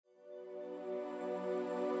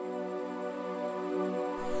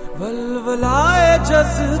वलवलाए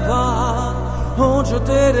जज्बा हो जो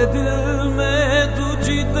तेरे दिल में, तू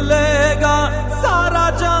जीत लेगा सारा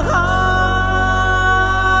जहां।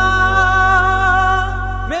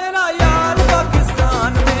 मेरा यार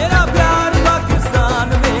पाकिस्तान, मेरा प्यार पाकिस्तान,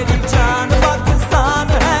 मेरी जान पाकिस्तान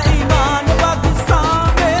है, ईमान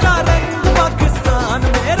पाकिस्तान, मेरा रंग पाकिस्तान,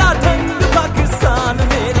 मेरा ढंग पाकिस्तान,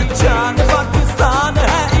 मेरी जान पाकिस्तान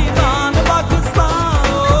है, ईमान पाकिस्तान।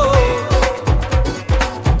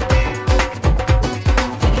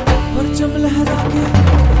 परचम लहरा के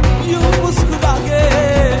यूं मुस्कुरा के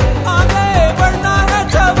आगे बढ़ना है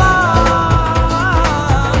जवान।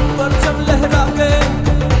 परचम लहरा के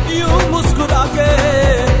यूं मुस्कुरा के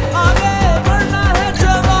आगे बढ़ना है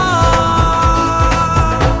जवान।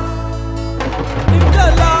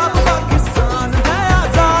 इनकलाब पाकिस्तान है,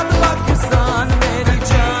 आजाद पाकिस्तान, मेरी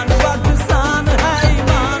जान पाकिस्तान है,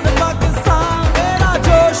 ईमान पाकिस्तान, मेरा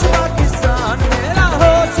जोश पाकिस्तान, मेरा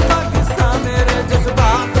होश पाकिस्तान, मेरे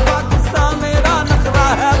जज्बात पाकिस्तान, मेरा नखरा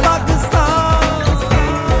है पाकिस्तान।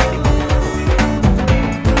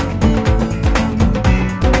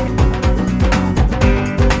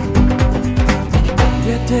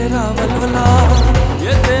 ये तेरा वलवला,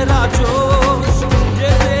 ये तेरा जोश, ये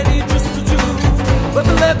तेरी जुस्तजू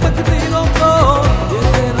बदले तकदीरों को। ये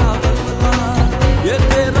तेरा वलवला, ये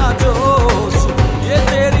तेरा जोश, ये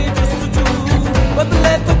तेरी जुस्तजू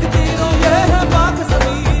बदले तकदीरों। ये है पाक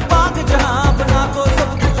ज़मीं पाक जहां, अपना को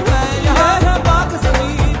सब कुछ है यहाँ। है पाक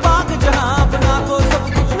ज़मीं पाक जहां, अपना को सब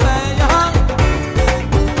कुछ है यहाँ।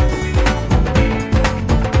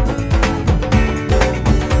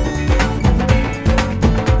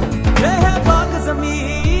 ये है पाक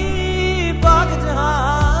ज़मीं पाक जहां,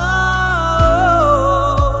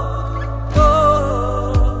 ओ,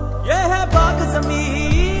 ये है पाक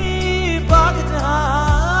ज़मीं पाक जहां,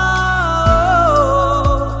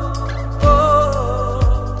 ओ,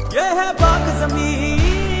 ये है पाक ज़मीं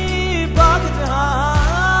पाक जहां,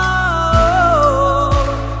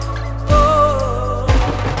 ओ,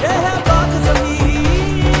 ये है पाक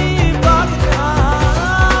ज़मीं पाक जहां,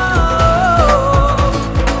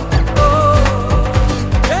 ओ,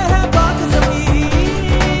 ये है पाक ज़मीं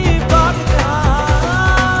पाक जहां।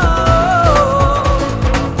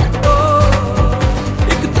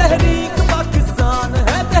 एक तहरीक पाकिस्तान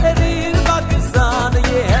है, तहरीर पाकिस्तान,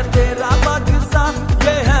 ये है तेरा पाकिस्तान,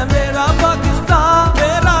 ये है मेरा पाकिस्तान,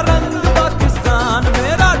 मेरा रंग पाकिस्तान,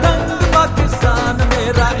 मेरा ढंग पाकिस्तान,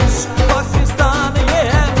 मेरा इश्क पाकिस्तान, ये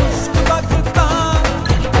है इश्क पाकिस्तान।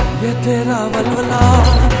 ये तेरा वलवला,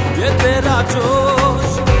 ये तेरा जोश,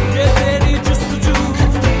 ये तेरी जुस्तजू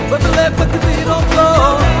बदले तकदीरों को।